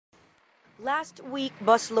Last week,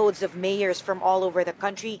 busloads of mayors from all over the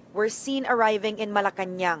country were seen arriving in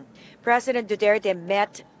Malacanang. President Duterte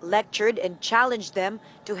met, lectured, and challenged them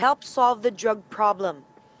to help solve the drug problem.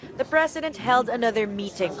 The president held another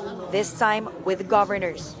meeting, this time with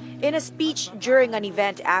governors. In a speech during an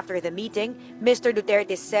event after the meeting, Mr.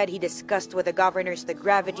 Duterte said he discussed with the governors the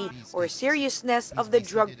gravity or seriousness of the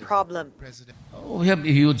drug problem. We have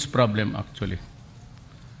a huge problem, actually.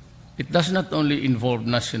 It does not only involve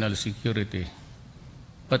national security,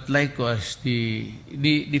 but likewise the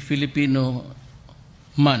Filipino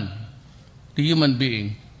man, the human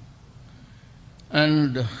being.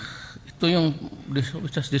 And ito yung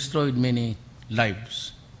which has destroyed many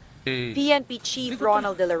lives. PNP Chief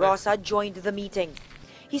Ronald De La Rosa joined the meeting.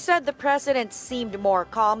 He said the president seemed more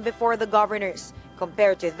calm before the governors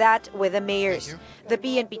compared to that with the mayors. The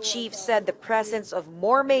PNP chief said the presence of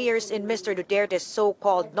more mayors in Mr. Duterte's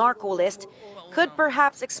so-called narco list could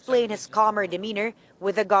perhaps explain his calmer demeanor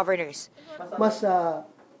with the governors. Mas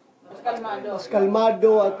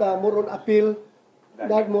kalmado at more on appeal,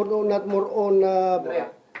 not more on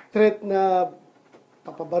threat na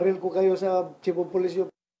papabaril ko kayo sa chief of police.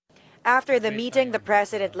 After the meeting, the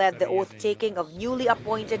president led the oath-taking of newly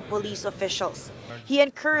appointed police officials. He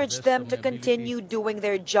encouraged them to continue doing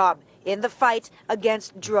their job in the fight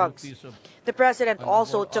against drugs. The president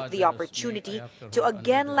also took the opportunity to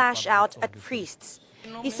again lash out at priests.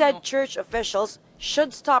 He said church officials should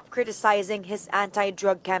stop criticizing his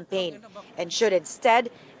anti-drug campaign and should instead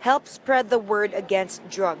help spread the word against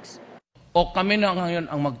drugs. O kami na ngayon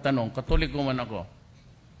ang magtanong, Katoliko man ako,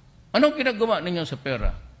 anong ginagawa ninyo sa pera?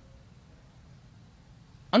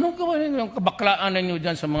 Anong gawin ninyo, kabaklaan ninyo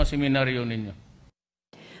dyan sa mga seminaryo ninyo?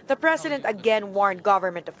 The president again warned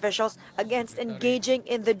government officials against engaging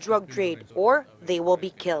in the drug trade or they will be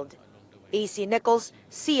killed. AC Nichols,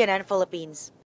 CNN Philippines.